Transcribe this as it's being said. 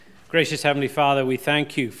Gracious Heavenly Father, we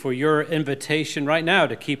thank you for your invitation right now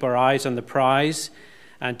to keep our eyes on the prize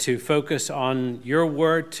and to focus on your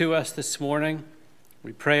word to us this morning.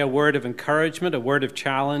 We pray a word of encouragement, a word of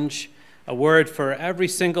challenge, a word for every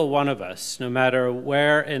single one of us, no matter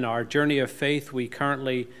where in our journey of faith we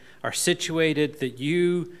currently are situated, that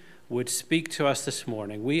you would speak to us this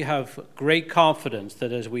morning. We have great confidence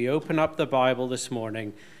that as we open up the Bible this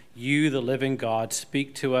morning, you, the living God,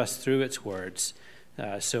 speak to us through its words.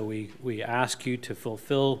 So we ask you to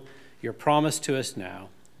fulfill your promise to us now.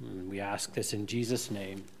 And we ask this in Jesus'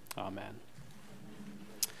 name. Amen.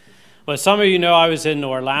 Well, some of you know I was in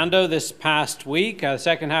Orlando this past week,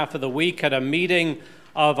 second half of the week, at a meeting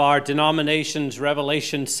of our denomination's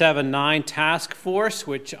Revelation 7-9 task force,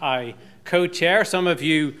 which I co-chair. Some of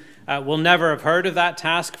you will never have heard of that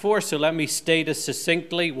task force, so let me state as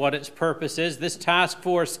succinctly what its purpose is. This task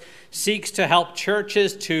force seeks to help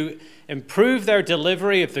churches to improve their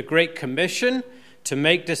delivery of the Great Commission, to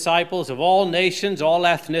make disciples of all nations, all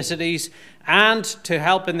ethnicities, and to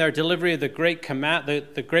help in their delivery of the Great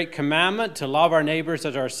Commandment, to love our neighbors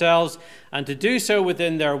as ourselves, and to do so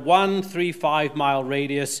within their 135-mile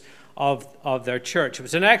radius of their church. It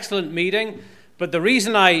was an excellent meeting, but the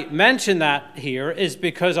reason I mention that here is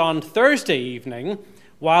because on Thursday evening,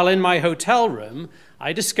 while in my hotel room,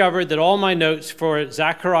 I discovered that all my notes for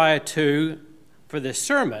Zechariah 2 for this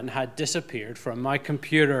sermon had disappeared from my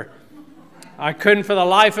computer. I couldn't for the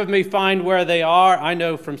life of me find where they are. I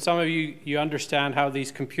know from some of you, you understand how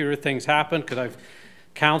these computer things happen because I've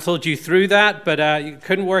counseled you through that, but you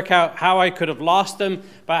couldn't work out how I could have lost them.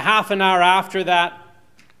 About half an hour after that,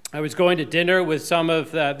 I was going to dinner with some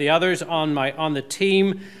of the others on the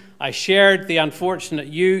team. I shared the unfortunate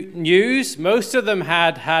news. Most of them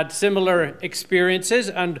had similar experiences,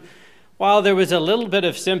 and while there was a little bit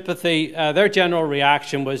of sympathy, their general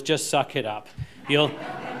reaction was just suck it up.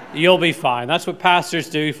 You'll be fine. That's what pastors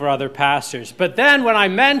do for other pastors. But then when I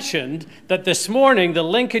mentioned that this morning the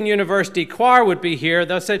Lincoln University Choir would be here,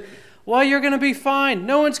 they said, well, you're going to be fine.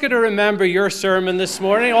 No one's going to remember your sermon this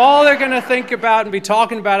morning. All they're going to think about and be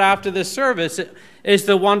talking about after this service is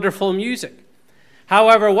the wonderful music.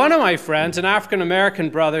 However, one of my friends, an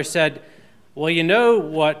African-American brother, said, well, you know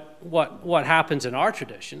what happens in our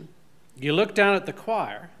tradition? You look down at the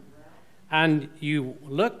choir, and you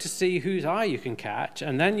look to see whose eye you can catch,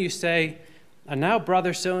 and then you say, and now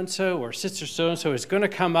brother so-and-so or sister so-and-so is going to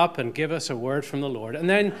come up and give us a word from the Lord. And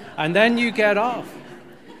then you get off.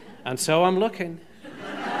 And so I'm looking.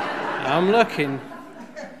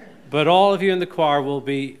 But all of you in the choir will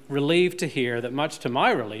be relieved to hear that, much to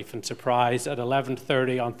my relief and surprise, at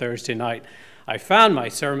 11:30 on Thursday night, I found my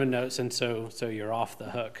sermon notes, and so you're off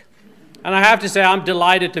the hook. And I have to say, I'm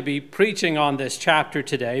delighted to be preaching on this chapter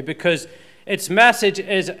today because its message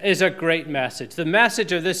is a great message. The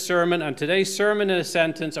message of this sermon and today's sermon in a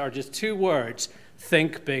sentence are just two words: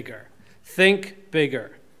 think bigger. Think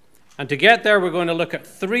bigger. And to get there, we're going to look at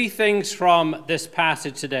three things from this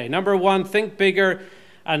passage today. Number one, think bigger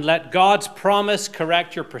and let God's promise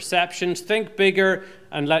correct your perceptions. Think bigger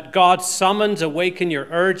and let God's summons awaken your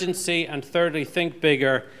urgency. And thirdly, think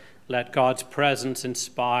bigger, let God's presence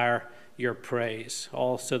inspire your praise,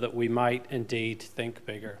 all so that we might indeed think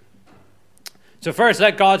bigger. So first,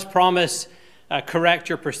 let God's promise correct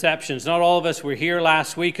your perceptions. Not all of us were here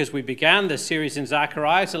last week as we began this series in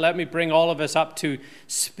Zechariah, so let me bring all of us up to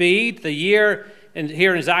speed. The year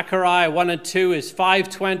here in Zechariah 1 and 2 is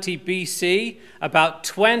 520 BC, about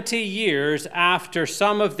 20 years after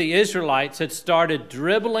some of the Israelites had started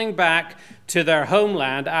dribbling back to their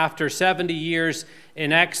homeland after 70 years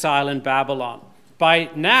in exile in Babylon.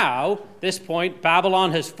 By now, this point,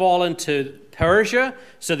 Babylon has fallen to Persia,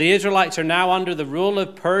 so the Israelites are now under the rule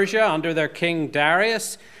of Persia, under their king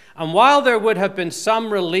Darius. And while there would have been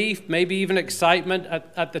some relief, maybe even excitement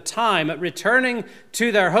at the time at returning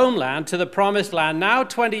to their homeland, to the promised land, now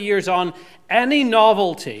 20 years on, any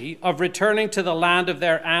novelty of returning to the land of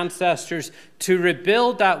their ancestors to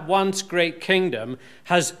rebuild that once great kingdom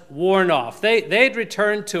has worn off. They'd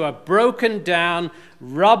returned to a broken down,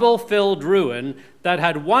 rubble-filled ruin that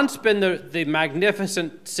had once been the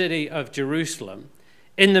magnificent city of Jerusalem,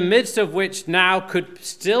 in the midst of which now could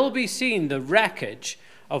still be seen the wreckage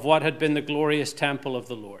of what had been the glorious temple of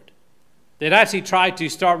the Lord. They'd actually tried to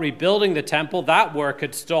start rebuilding the temple. That work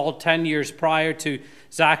had stalled 10 years prior to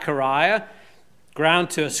Zechariah, ground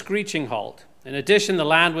to a screeching halt. In addition, the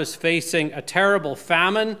land was facing a terrible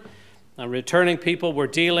famine, and returning people were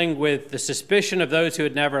dealing with the suspicion of those who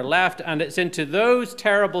had never left, and it's into those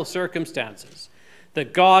terrible circumstances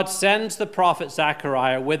that God sends the prophet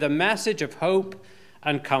Zechariah with a message of hope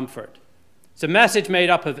and comfort. It's a message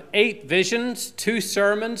made up of 8 visions, 2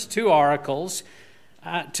 sermons, 2 oracles,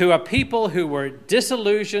 to a people who were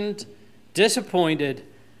disillusioned, disappointed,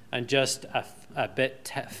 and just a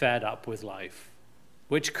bit fed up with life,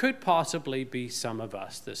 which could possibly be some of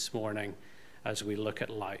us this morning as we look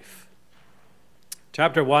at life.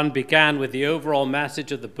 Chapter 1 began with the overall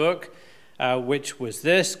message of the book, which was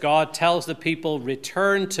this: God tells the people,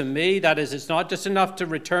 return to me. That is, it's not just enough to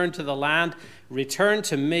return to the land. Return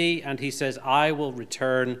to me, and he says, I will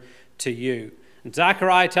return to you. And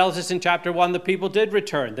Zechariah tells us in chapter 1 the people did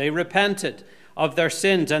return. They repented of their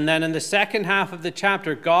sins. And then in the second half of the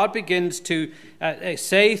chapter, God begins to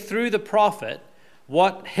say through the prophet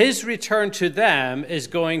what his return to them is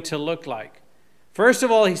going to look like. First of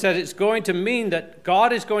all, he said it's going to mean that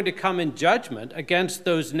God is going to come in judgment against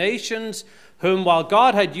those nations whom, while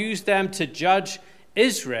God had used them to judge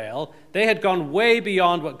Israel, they had gone way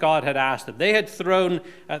beyond what God had asked them. They had thrown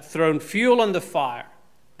fuel on the fire.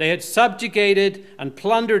 They had subjugated and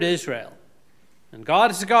plundered Israel. And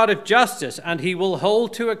God is a God of justice, and he will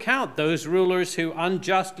hold to account those rulers who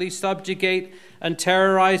unjustly subjugate and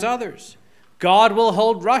terrorize others. God will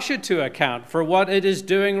hold Russia to account for what it is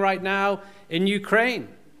doing right now in Ukraine.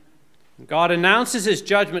 God announces his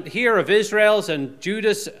judgment here of Israel's and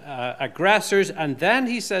Judah's aggressors, and then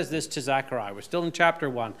he says this to Zechariah. We're still in chapter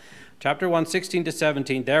 1. Chapter 1, 16 to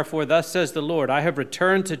 17. Therefore, thus says the Lord, I have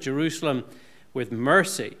returned to Jerusalem with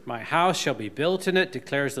mercy. My house shall be built in it,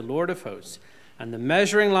 declares the Lord of hosts. And the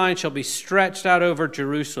measuring line shall be stretched out over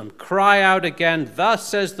Jerusalem. Cry out again, thus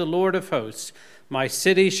says the Lord of hosts, my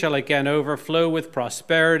city shall again overflow with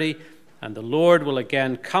prosperity, and the Lord will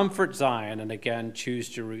again comfort Zion and again choose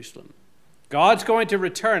Jerusalem. God's going to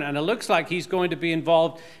return, and it looks like he's going to be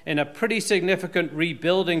involved in a pretty significant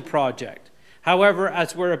rebuilding project. However,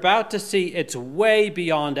 as we're about to see, it's way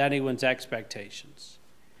beyond anyone's expectations.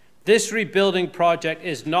 This rebuilding project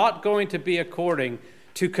is not going to be according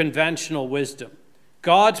to conventional wisdom.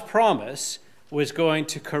 God's promise was going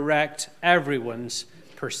to correct everyone's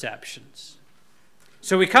perceptions.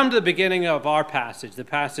 So we come to the beginning of our passage, the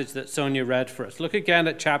passage that Sonia read for us. Look again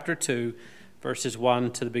at chapter 2, verses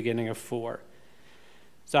 1 to the beginning of 4.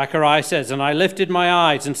 Zechariah says, And I lifted my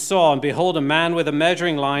eyes and saw, and behold, a man with a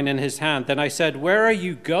measuring line in his hand. Then I said, Where are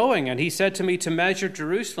you going? And he said to me, To measure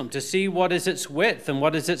Jerusalem, to see what is its width and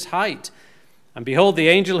what is its height. And behold, the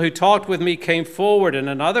angel who talked with me came forward, and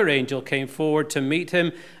another angel came forward to meet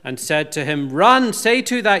him and said to him, Run, say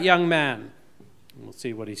to that young man. And we'll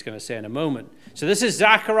see what he's going to say in a moment. So this is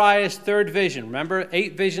Zechariah's third vision. Remember,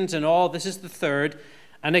 8 visions in all. This is the third.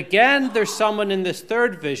 And again, there's someone in this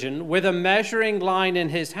third vision with a measuring line in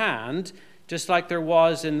his hand, just like there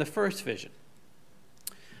was in the first vision.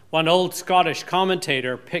 One old Scottish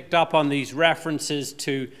commentator picked up on these references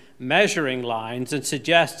to measuring lines and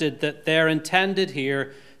suggested that they're intended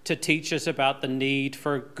here to teach us about the need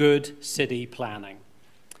for good city planning.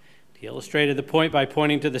 He illustrated the point by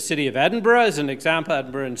pointing to the city of Edinburgh as an example,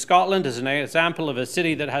 Edinburgh in Scotland, as an example of a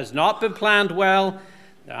city that has not been planned well.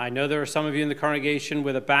 I know there are some of you in the congregation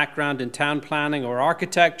with a background in town planning or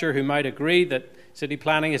architecture who might agree that city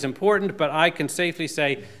planning is important, but I can safely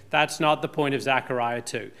say that's not the point of Zechariah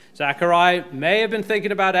 2. Zechariah may have been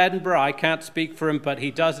thinking about Edinburgh. I can't speak for him, but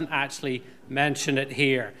he doesn't actually mention it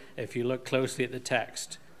here if you look closely at the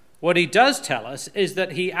text. What he does tell us is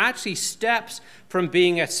that he actually steps from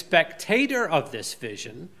being a spectator of this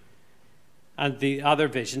vision and the other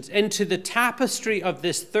visions into the tapestry of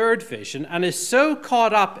this third vision, and is so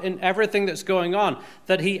caught up in everything that's going on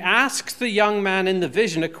that he asks the young man in the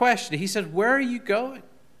vision a question. He said, Where are you going?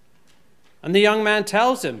 And the young man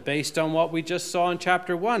tells him, based on what we just saw in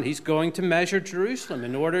chapter 1, he's going to measure Jerusalem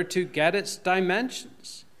in order to get its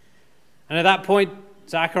dimensions. And at that point,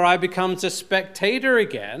 Zechariah becomes a spectator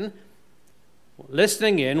again,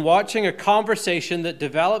 listening in, watching a conversation that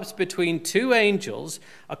develops between 2 angels,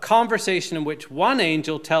 a conversation in which one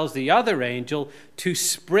angel tells the other angel to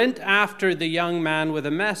sprint after the young man with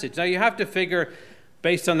a message. Now you have to figure,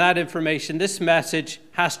 based on that information, this message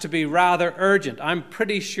has to be rather urgent. I'm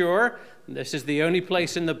pretty sure this is the only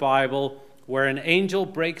place in the Bible where an angel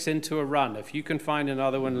breaks into a run. If you can find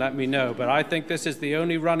another one, let me know. But I think this is the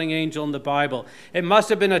only running angel in the Bible. It must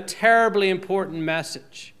have been a terribly important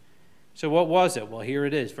message. So what was it? Well, here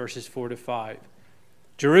it is, verses 4 to 5.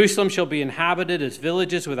 Jerusalem shall be inhabited as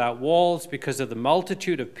villages without walls because of the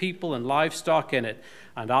multitude of people and livestock in it.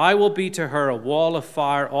 And I will be to her a wall of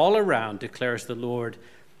fire all around, declares the Lord,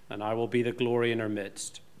 and I will be the glory in her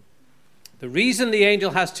midst. The reason the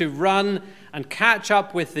angel has to run and catch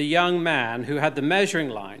up with the young man who had the measuring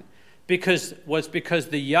line was because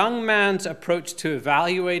the young man's approach to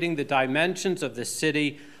evaluating the dimensions of the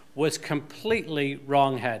city was completely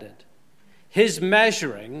wrong-headed. His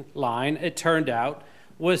measuring line, it turned out,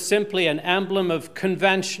 was simply an emblem of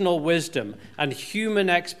conventional wisdom and human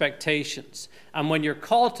expectations. And when you're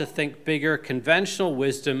called to think bigger, conventional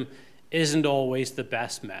wisdom isn't always the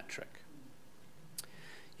best metric.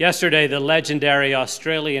 Yesterday, the legendary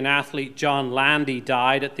Australian athlete John Landy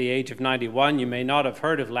died at the age of 91. You may not have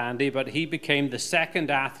heard of Landy, but he became the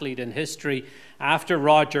second athlete in history after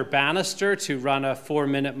Roger Bannister to run a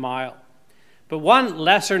 4-minute mile. But one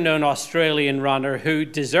lesser-known Australian runner who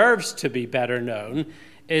deserves to be better known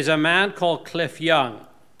is a man called Cliff Young.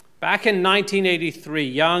 Back in 1983,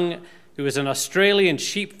 Young, who was an Australian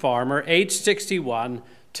sheep farmer, aged 61,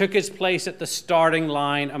 took his place at the starting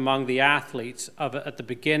line among the athletes at the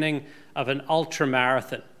beginning of an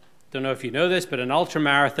ultramarathon. Don't know if you know this, but an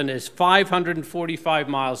ultramarathon is 545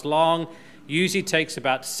 miles long, usually takes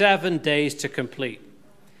about 7 days to complete.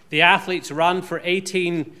 The athletes run for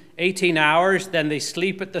 18 hours, then they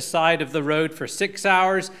sleep at the side of the road for 6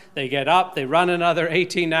 hours, they get up, they run another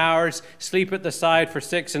 18 hours, sleep at the side for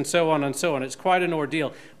 6, and so on and so on. It's quite an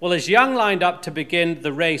ordeal. Well, as Young lined up to begin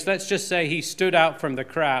the race, let's just say he stood out from the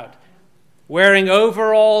crowd. Wearing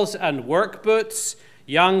overalls and work boots,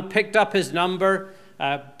 Young picked up his number,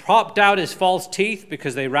 propped out his false teeth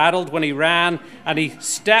because they rattled when he ran, and he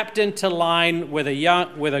stepped into line with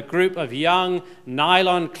a group of young,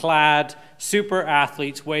 nylon-clad super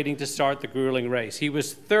athletes waiting to start the grueling race. He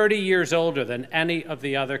was 30 years older than any of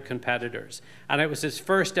the other competitors, and it was his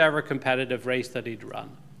first ever competitive race that he'd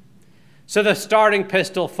run. So the starting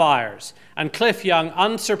pistol fires, and Cliff Young,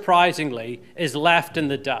 unsurprisingly, is left in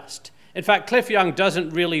the dust. In fact, Cliff Young doesn't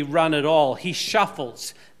really run at all. He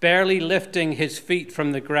shuffles, barely lifting his feet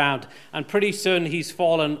from the ground, and pretty soon he's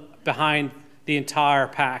fallen behind the entire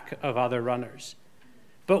pack of other runners.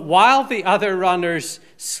 But while the other runners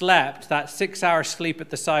slept, that 6-hour sleep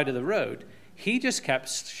at the side of the road, he just kept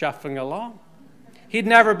shuffling along. He'd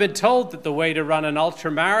never been told that the way to run an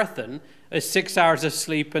ultramarathon is 6 hours of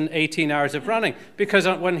sleep and 18 hours of running, because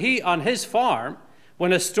on his farm,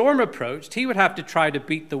 when a storm approached, he would have to try to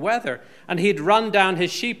beat the weather, and he'd run down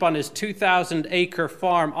his sheep on his 2,000-acre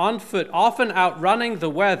farm on foot, often outrunning the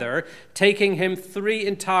weather, taking him 3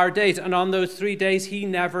 entire days, and on those 3 days, he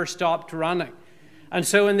never stopped running. And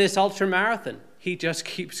so in this ultramarathon, he just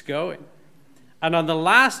keeps going. And on the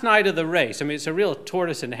last night of the race, it's a real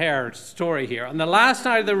tortoise and hare story here. On the last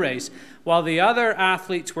night of the race, while the other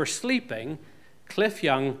athletes were sleeping, Cliff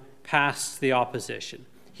Young passed the opposition.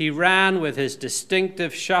 He ran with his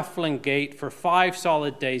distinctive shuffling gait for 5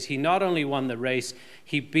 solid days. He not only won the race,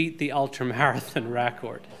 he beat the ultramarathon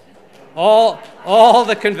record. All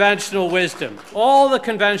the conventional wisdom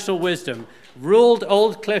ruled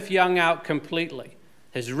old Cliff Young out completely.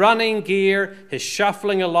 His running gear, his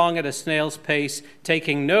shuffling along at a snail's pace,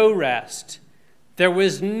 taking no rest. There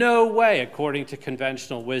was no way, according to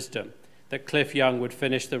conventional wisdom, that Cliff Young would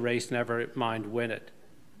finish the race, never mind win it.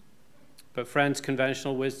 But friends,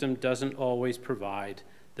 conventional wisdom doesn't always provide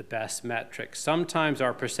the best metrics. Sometimes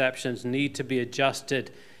our perceptions need to be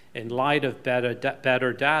adjusted in light of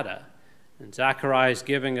better data. And Zechariah is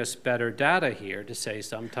giving us better data here to say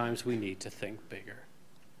sometimes we need to think bigger.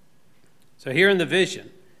 So here in the vision,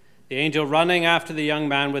 the angel running after the young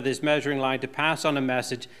man with his measuring line to pass on a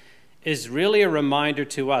message is really a reminder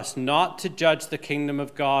to us not to judge the kingdom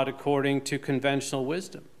of God according to conventional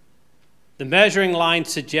wisdom. The measuring line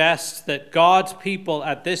suggests that God's people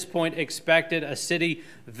at this point expected a city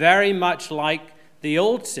very much like the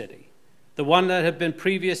old city, the one that had been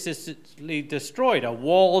previously destroyed, a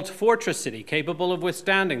walled fortress city capable of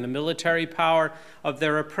withstanding the military power of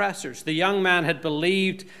their oppressors. The young man had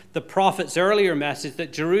believed the prophet's earlier message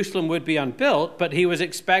that Jerusalem would be unbuilt, but he was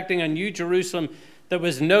expecting a new Jerusalem that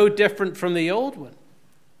was no different from the old one.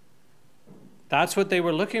 That's what they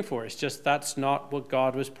were looking for. It's just that's not what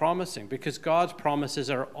God was promising, because God's promises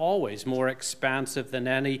are always more expansive than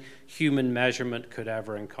any human measurement could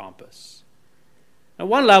ever encompass. At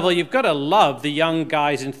one level, you've got to love the young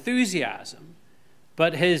guy's enthusiasm,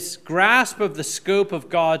 but his grasp of the scope of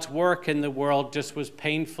God's work in the world just was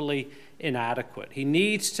painfully inadequate. He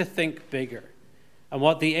needs to think bigger. And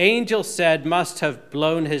what the angel said must have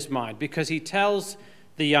blown his mind, because he tells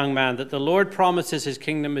the young man that the Lord promises his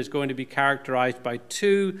kingdom is going to be characterized by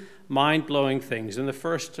 2 mind-blowing things. And the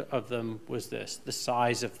first of them was this, the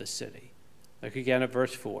size of the city. Look again at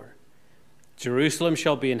verse 4. Jerusalem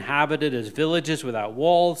shall be inhabited as villages without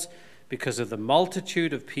walls because of the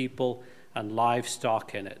multitude of people and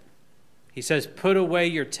livestock in it. He says, put away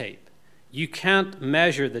your tape. You can't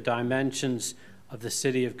measure the dimensions of the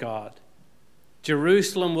city of God.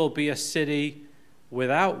 Jerusalem will be a city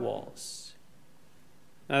without walls.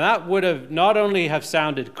 Now that would have not only have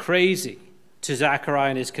sounded crazy to Zechariah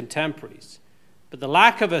and his contemporaries, but the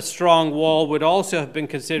lack of a strong wall would also have been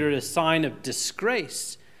considered a sign of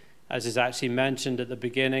disgrace, as is actually mentioned at the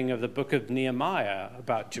beginning of the book of Nehemiah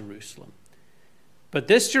about Jerusalem. But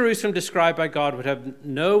this Jerusalem described by God would have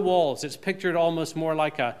no walls. It's pictured almost more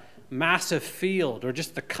like a massive field or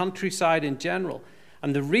just the countryside in general.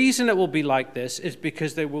 And the reason it will be like this is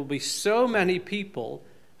because there will be so many people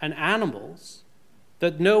and animals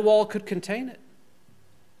that no wall could contain it.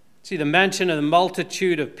 See, the mention of the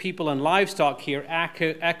multitude of people and livestock here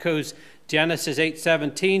echoes Genesis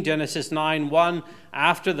 8:17, Genesis 9:1,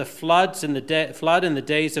 after the floods in flood in the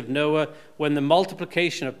days of Noah, when the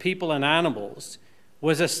multiplication of people and animals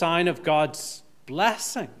was a sign of God's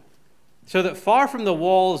blessing. So that far from the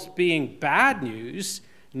walls being bad news,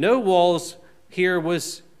 no walls here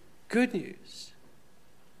was good news.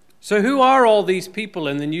 So who are all these people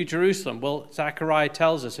in the New Jerusalem? Well, Zechariah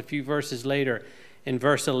tells us a few verses later in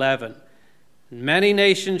verse 11. Many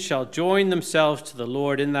nations shall join themselves to the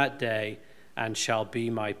Lord in that day and shall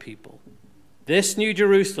be my people. This New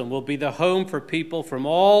Jerusalem will be the home for people from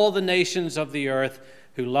all the nations of the earth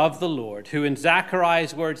who love the Lord, who in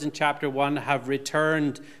Zechariah's words in chapter 1 have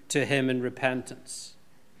returned to him in repentance.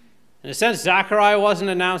 In a sense, Zechariah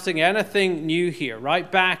wasn't announcing anything new here.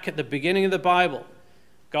 Right back at the beginning of the Bible,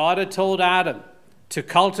 God had told Adam to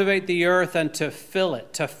cultivate the earth and to fill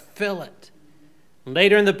it, And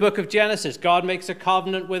later in the book of Genesis, God makes a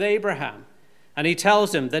covenant with Abraham, and he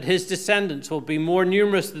tells him that his descendants will be more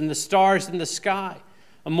numerous than the stars in the sky,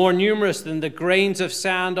 and more numerous than the grains of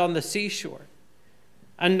sand on the seashore.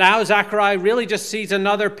 And now Zechariah really just sees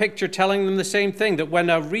another picture telling them the same thing, that when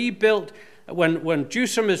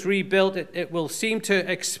Jerusalem is rebuilt, it will seem to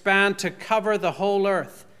expand to cover the whole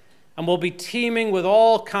earth and will be teeming with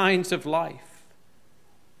all kinds of life.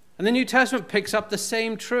 And the New Testament picks up the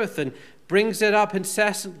same truth and brings it up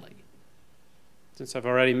incessantly. Since I've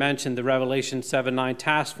already mentioned the Revelation 7:9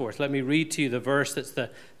 task force, let me read to you the verse that's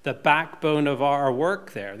the backbone of our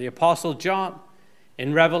work there. The Apostle John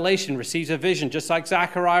in Revelation receives a vision, just like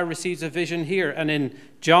Zechariah receives a vision here. And in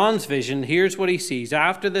John's vision, here's what he sees.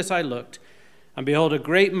 After this I looked, and behold, a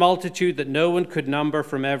great multitude that no one could number,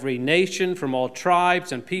 from every nation, from all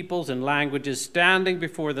tribes and peoples and languages, standing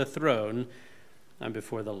before the throne and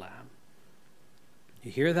before the Lamb.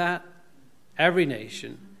 You hear that? Every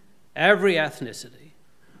nation, every ethnicity,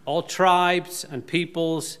 all tribes and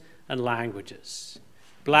peoples and languages,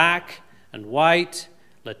 black and white,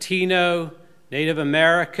 Latino, Native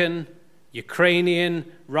American, Ukrainian,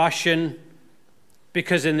 Russian,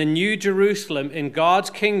 because in the New Jerusalem, in God's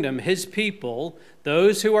kingdom, his people,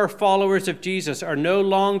 those who are followers of Jesus, are no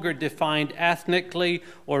longer defined ethnically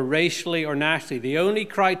or racially or nationally. The only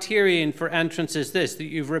criterion for entrance is this, that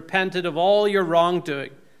you've repented of all your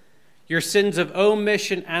wrongdoing, your sins of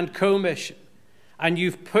omission and commission, and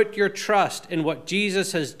you've put your trust in what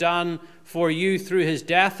Jesus has done for you through his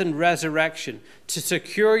death and resurrection to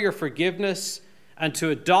secure your forgiveness and to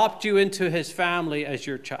adopt you into his family as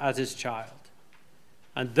his child.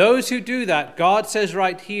 And those who do that, God says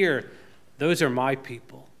right here, those are my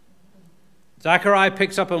people. Zechariah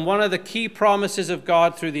picks up on one of the key promises of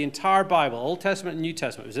God through the entire Bible, Old Testament and New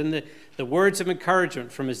Testament. It was in the words of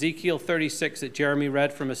encouragement from Ezekiel 36 that Jeremy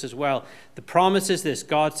read from us as well. The promise is this: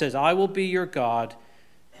 God says, I will be your God,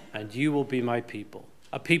 and you will be my people.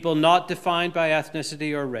 A people not defined by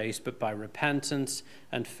ethnicity or race, but by repentance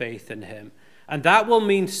and faith in him. And that will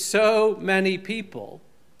mean so many people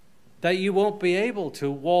that you won't be able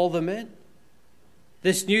to wall them in.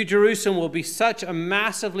 This New Jerusalem will be such a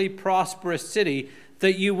massively prosperous city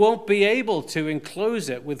that you won't be able to enclose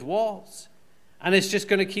it with walls. And it's just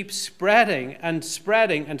going to keep spreading and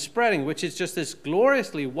spreading and spreading, which is just this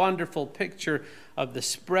gloriously wonderful picture of the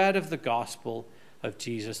spread of the gospel of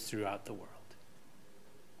Jesus throughout the world.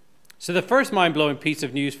 So the first mind-blowing piece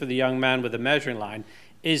of news for the young man with the measuring line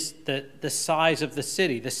is the size of the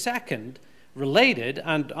city. The second, related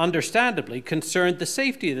and understandably, concerned the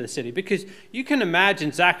safety of the city, because you can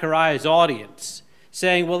imagine Zechariah's audience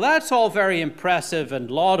saying, well, that's all very impressive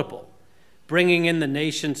and laudable, bringing in the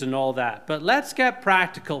nations and all that, but let's get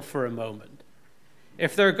practical for a moment.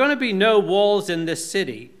 If there are going to be no walls in this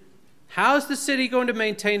city, how's the city going to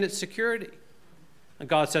maintain its security? And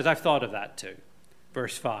God says, I've thought of that too.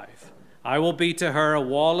 Verse 5, I will be to her a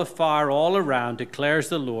wall of fire all around, declares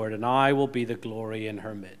the Lord, and I will be the glory in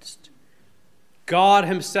her midst. God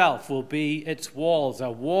himself will be its walls,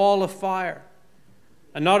 a wall of fire.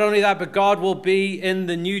 And not only that, but God will be in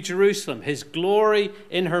the New Jerusalem, his glory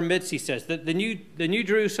in her midst, he says. That the New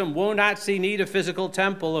Jerusalem won't actually need a physical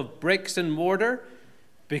temple of bricks and mortar,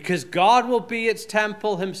 because God will be its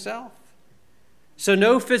temple himself. So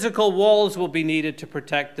no physical walls will be needed to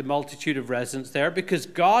protect the multitude of residents there, because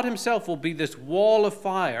God himself will be this wall of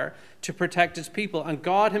fire to protect his people, and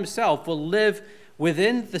God himself will live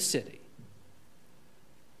within the city.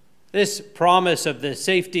 This promise of the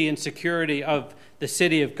safety and security of the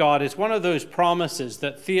city of God is one of those promises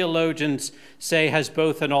that theologians say has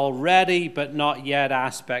both an already but not yet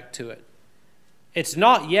aspect to it. It's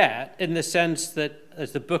not yet in the sense that,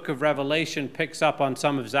 as the book of Revelation picks up on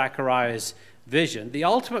some of Zechariah's vision, the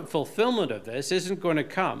ultimate fulfillment of this isn't going to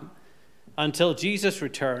come until Jesus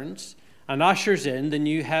returns and ushers in the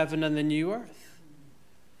new heaven and the new earth.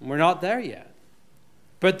 And we're not there yet.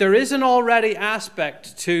 But there is an already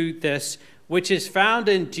aspect to this which is found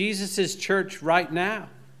in Jesus' church right now,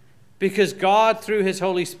 because God, through his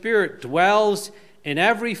Holy Spirit, dwells in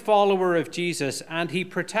every follower of Jesus, and he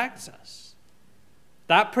protects us.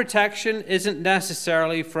 That protection isn't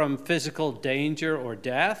necessarily from physical danger or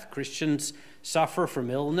death. Christians suffer from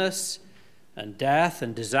illness and death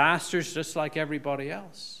and disasters just like everybody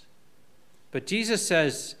else. But Jesus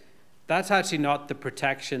says that's actually not the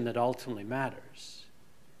protection that ultimately matters.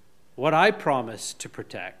 What I promise to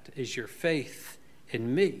protect is your faith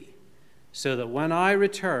in me, so that when I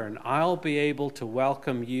return, I'll be able to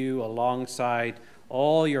welcome you alongside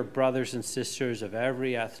all your brothers and sisters of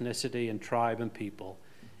every ethnicity and tribe and people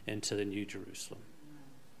into the New Jerusalem.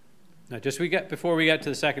 Now, before we get to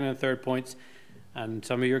the second and third points, and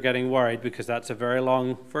some of you are getting worried because that's a very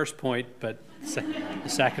long first point, but the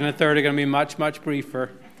second and third are going to be much, much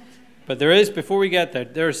briefer. But before we get there,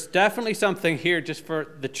 there's definitely something here just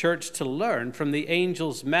for the church to learn from the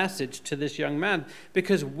angel's message to this young man,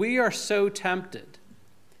 because we are so tempted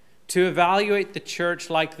to evaluate the church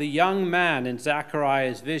like the young man in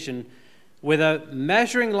Zechariah's vision, with a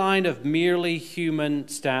measuring line of merely human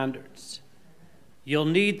standards. You'll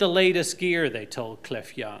need the latest gear, they told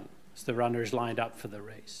Cliff Young, as the runners lined up for the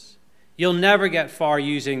race. You'll never get far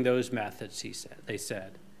using those methods, they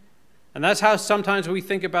said. And that's how sometimes we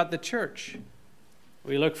think about the church.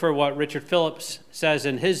 We look for what Richard Phillips says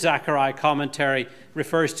in his Zechariah commentary,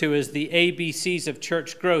 refers to as the ABCs of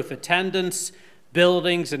church growth: attendance,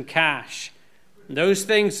 buildings, and cash. And those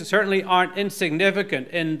things certainly aren't insignificant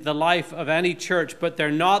in the life of any church, but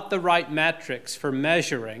they're not the right metrics for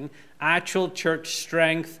measuring actual church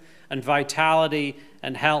strength and vitality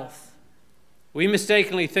and health. We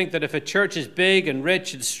mistakenly think that if a church is big and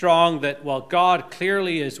rich and strong, that, well, God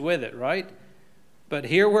clearly is with it, right? But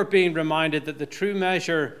here we're being reminded that the true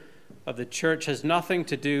measure of the church has nothing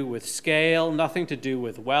to do with scale, nothing to do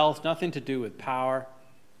with wealth, nothing to do with power,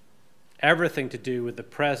 everything to do with the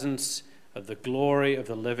presence of the glory of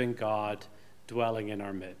the living God dwelling in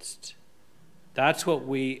our midst. That's what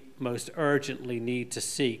we most urgently need to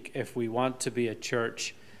seek if we want to be a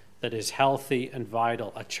church that is healthy and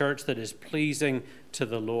vital, a church that is pleasing to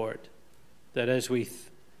the Lord, that as we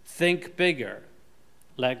think bigger,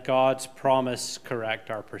 let God's promise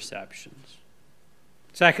correct our perceptions.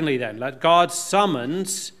 Secondly then, let God's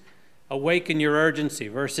summons awaken your urgency.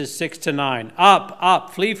 Verses 6 to 9. Up,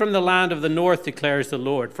 up, flee from the land of the north, declares the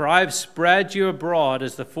Lord. For I have spread you abroad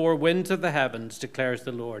as the four winds of the heavens, declares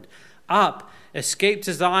the Lord. Up, escape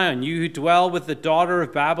to Zion, you who dwell with the daughter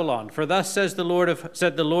of Babylon. For thus said the Lord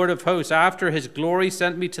of hosts, after his glory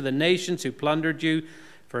sent me to the nations who plundered you.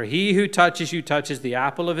 For he who touches you touches the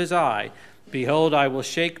apple of his eye. Behold, I will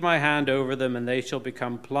shake my hand over them, and they shall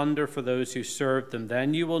become plunder for those who served them.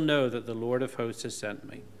 Then you will know that the Lord of hosts has sent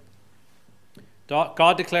me.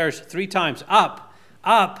 God declares 3 times, up,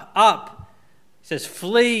 up, up. He says,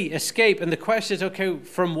 flee, escape. And the question is, okay,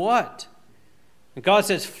 from what? And God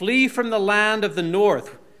says, flee from the land of the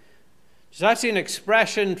north. It's actually an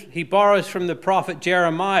expression he borrows from the prophet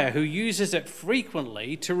Jeremiah, who uses it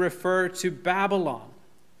frequently to refer to Babylon.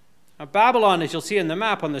 Now, Babylon, as you'll see in the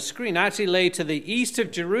map on the screen, actually lay to the east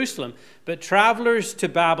of Jerusalem, but travelers to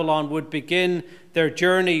Babylon would begin their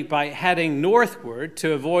journey by heading northward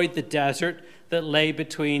to avoid the desert that lay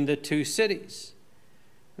between the two cities.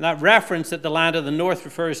 And that reference that the land of the north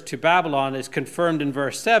refers to Babylon is confirmed in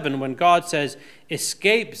verse 7 when God says,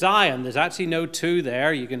 escape Zion. There's actually no 2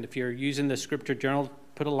 there. You can, if you're using the scripture journal,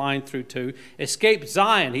 put a line through 2. Escape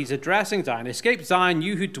Zion. He's addressing Zion. Escape Zion,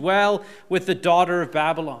 you who dwell with the daughter of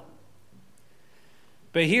Babylon.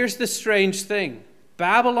 But here's the strange thing.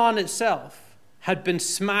 Babylon itself had been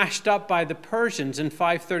smashed up by the Persians in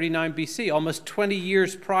 539 BC, almost 20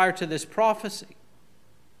 years prior to this prophecy.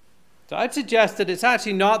 So I'd suggest that it's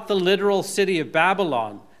actually not the literal city of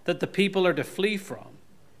Babylon that the people are to flee from.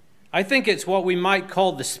 I think it's what we might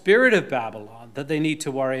call the spirit of Babylon that they need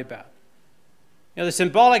to worry about. You know, the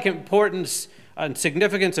symbolic importance and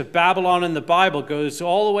significance of Babylon in the Bible goes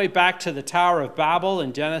all the way back to the Tower of Babel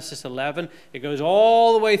in Genesis 11. It goes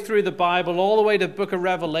all the way through the Bible, all the way to the book of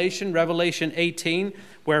Revelation, Revelation 18,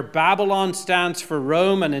 where Babylon stands for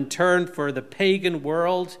Rome and in turn for the pagan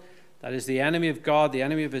world. That is the enemy of God, the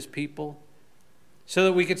enemy of his people. So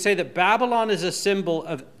that we could say that Babylon is a symbol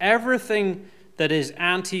of everything that is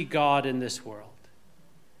anti-God in this world.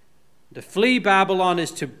 To flee Babylon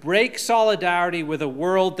is to break solidarity with a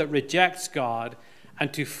world that rejects God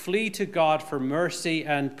and to flee to God for mercy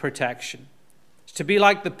and protection. It's to be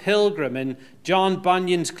like the pilgrim in John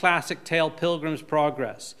Bunyan's classic tale, Pilgrim's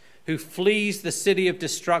Progress, who flees the city of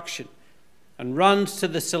destruction and runs to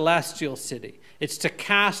the celestial city. It's to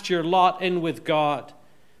cast your lot in with God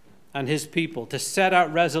and his people, to set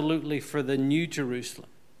out resolutely for the New Jerusalem.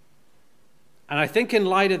 And I think in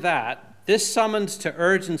light of that, this summons to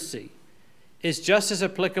urgency is just as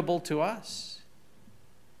applicable to us.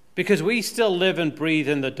 Because we still live and breathe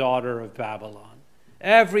in the daughter of Babylon.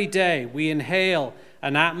 Every day we inhale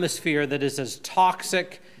an atmosphere that is as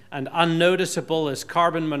toxic and unnoticeable as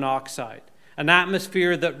carbon monoxide. An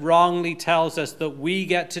atmosphere that wrongly tells us that we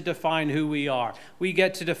get to define who we are. We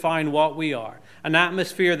get to define what we are. An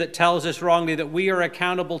atmosphere that tells us wrongly that we are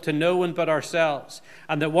accountable to no one but ourselves.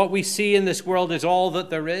 And that what we see in this world is all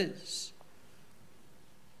that there is.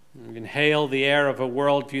 We inhale the air of a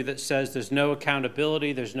worldview that says there's no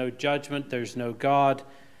accountability, there's no judgment, there's no God.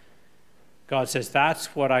 God says, that's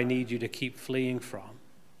what I need you to keep fleeing from.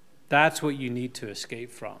 That's what you need to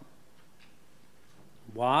escape from.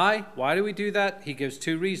 Why? Why do we do that? He gives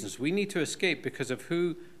two reasons. We need to escape because of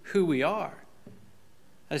who we are.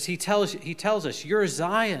 As he tells us, you're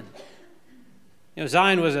Zion. You know,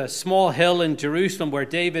 Zion was a small hill in Jerusalem where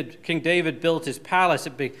King David built his palace.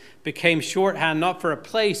 It became shorthand not for a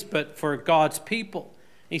place, but for God's people.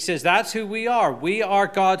 He says, that's who we are. We are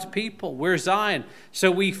God's people. We're Zion.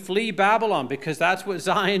 So we flee Babylon because that's what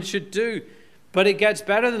Zion should do. But it gets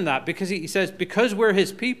better than that because he says, because we're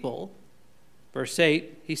his people, verse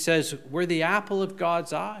 8, he says, we're the apple of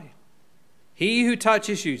God's eye. He who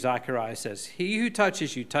touches you, Zechariah says, he who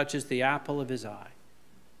touches you touches the apple of his eye.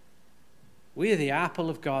 We are the apple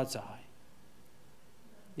of God's eye.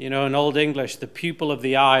 You know, in Old English, the pupil of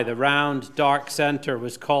the eye, the round, dark center,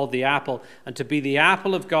 was called the apple. And to be the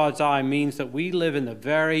apple of God's eye means that we live in the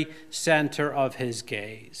very center of his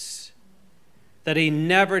gaze. That he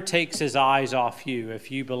never takes his eyes off you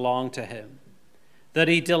if you belong to him. That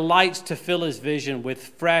he delights to fill his vision with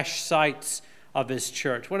fresh sights of his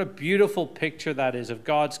church. What a beautiful picture that is of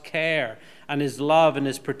God's care and his love and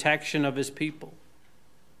his protection of his people.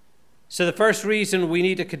 So the first reason we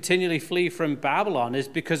need to continually flee from Babylon is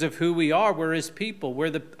because of who we are. We're his people. We're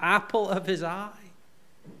the apple of his eye.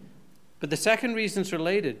 But the second reason is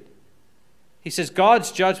related. He says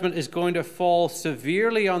God's judgment is going to fall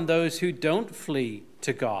severely on those who don't flee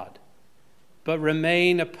to God, but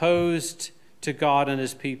remain opposed to God and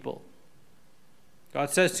his people. God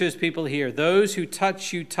says to his people here, those who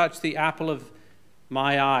touch you touch the apple of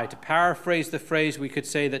my eye. To paraphrase the phrase, we could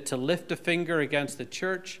say that to lift a finger against the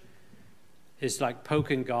church is like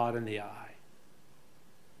poking God in the eye.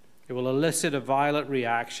 It will elicit a violent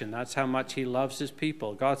reaction. That's how much he loves his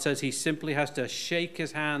people. God says he simply has to shake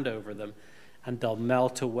his hand over them and they'll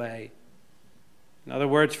melt away. In other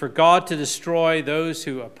words, for God to destroy those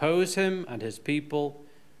who oppose him and his people,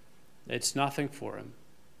 it's nothing for him.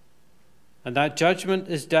 And that judgment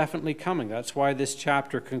is definitely coming. That's why this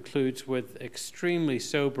chapter concludes with extremely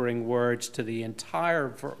sobering words to the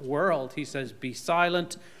entire world. He says, be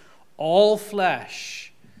silent, all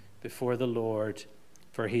flesh, before the Lord,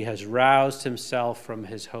 for he has roused himself from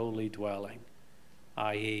his holy dwelling,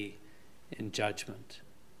 i.e., in judgment.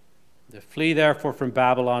 To flee, therefore, from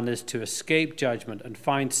Babylon is to escape judgment and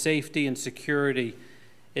find safety and security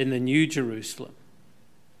in the New Jerusalem.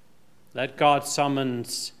 Let God's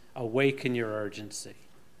summons awaken your urgency.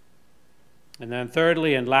 And then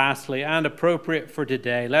thirdly and lastly, and appropriate for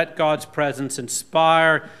today, let God's presence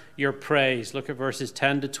inspire your praise. Look at verses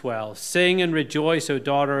 10 to 12. Sing and rejoice, O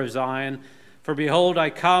daughter of Zion, for behold,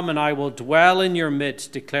 I come and I will dwell in your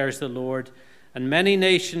midst, declares the Lord, and many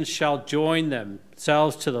nations shall join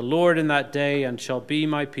themselves to the Lord in that day and shall be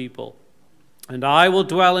my people. And I will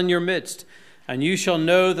dwell in your midst, and you shall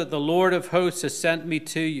know that the Lord of hosts has sent me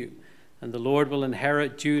to you. And the Lord will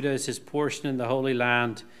inherit Judah as his portion in the Holy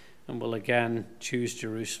Land and will again choose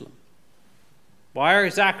Jerusalem. Why are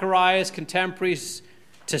Zechariah's contemporaries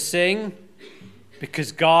to sing?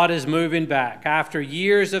 Because God is moving back. After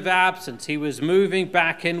years of absence, he was moving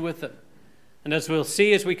back in with them. And as we'll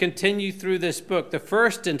see as we continue through this book, the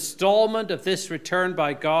first installment of this return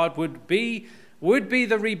by God would be would be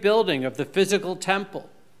the rebuilding of the physical temple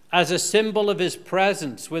as a symbol of his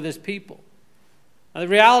presence with his people. And the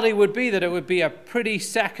reality would be that it would be a pretty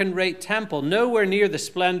second-rate temple, nowhere near the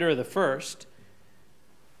splendor of the first.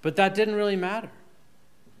 But that didn't really matter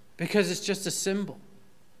because it's just a symbol.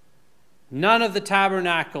 None of the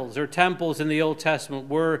tabernacles or temples in the Old Testament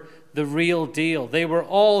were the real deal. They were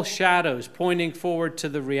all shadows pointing forward to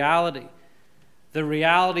the reality. The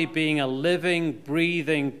reality being a living,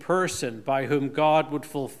 breathing person by whom God would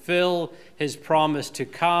fulfill his promise to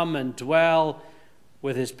come and dwell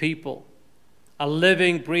with his people. A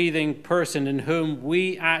living, breathing person in whom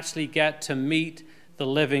we actually get to meet the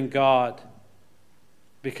living God,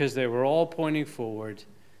 because they were all pointing forward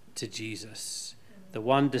to Jesus, the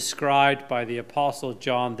one described by the Apostle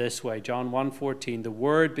John this way, John 1:14, the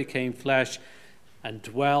Word became flesh and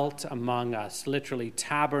dwelt among us, literally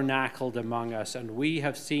tabernacled among us, and we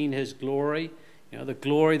have seen his glory, the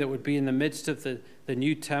glory that would be in the midst of the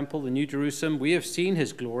new temple, the new Jerusalem. We have seen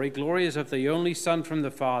his glory. Glory is of the only Son from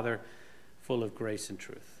the Father, full of grace and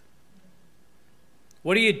truth.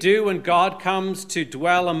 What do you do when God comes to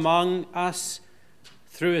dwell among us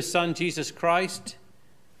through his Son, Jesus Christ?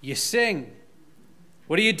 You sing.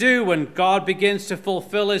 What do you do when God begins to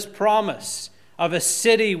fulfill his promise of a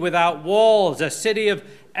city without walls, a city of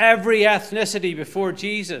every ethnicity before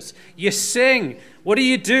Jesus? You sing. What do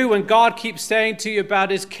you do when God keeps saying to you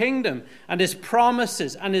about his kingdom and his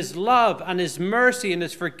promises and his love and his mercy and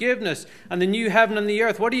his forgiveness and the new heaven and the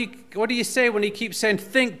earth? What do you say when he keeps saying,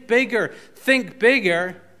 think bigger, think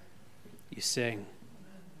bigger? You sing.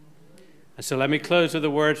 And so let me close with the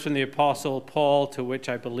words from the Apostle Paul, to which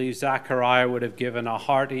I believe Zechariah would have given a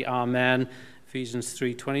hearty amen. Ephesians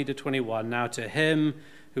 3:20-21. Now to him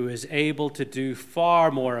who is able to do far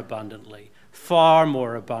more abundantly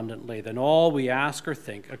than all we ask or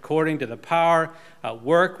think, according to the power at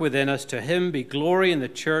work within us, to him be glory in the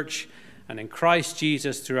church and in Christ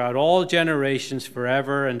Jesus throughout all generations,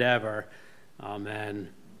 forever and ever. Amen.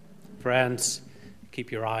 Friends,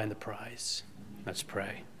 keep your eye on the prize. Let's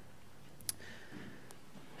pray.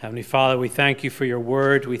 Heavenly Father, we thank you for your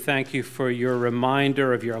word. We thank you for your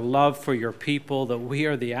reminder of your love for your people, that we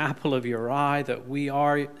are the apple of your eye, that we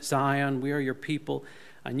are Zion, we are your people,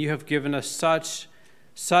 and you have given us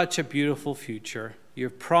such a beautiful future. You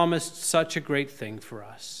have promised such a great thing for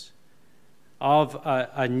us, of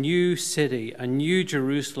a new city, a new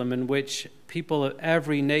Jerusalem in which people of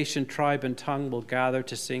every nation, tribe, and tongue will gather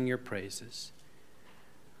to sing your praises.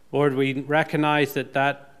 Lord, we recognize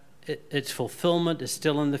that its fulfillment is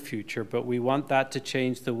still in the future, but we want that to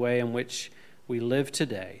change the way in which we live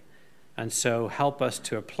today. And so help us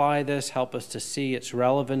to apply this, help us to see its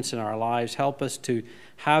relevance in our lives, help us to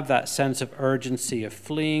have that sense of urgency of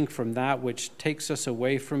fleeing from that which takes us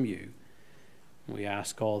away from you. We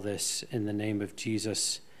ask all this in the name of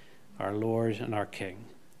Jesus, our Lord and our King.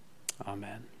 Amen.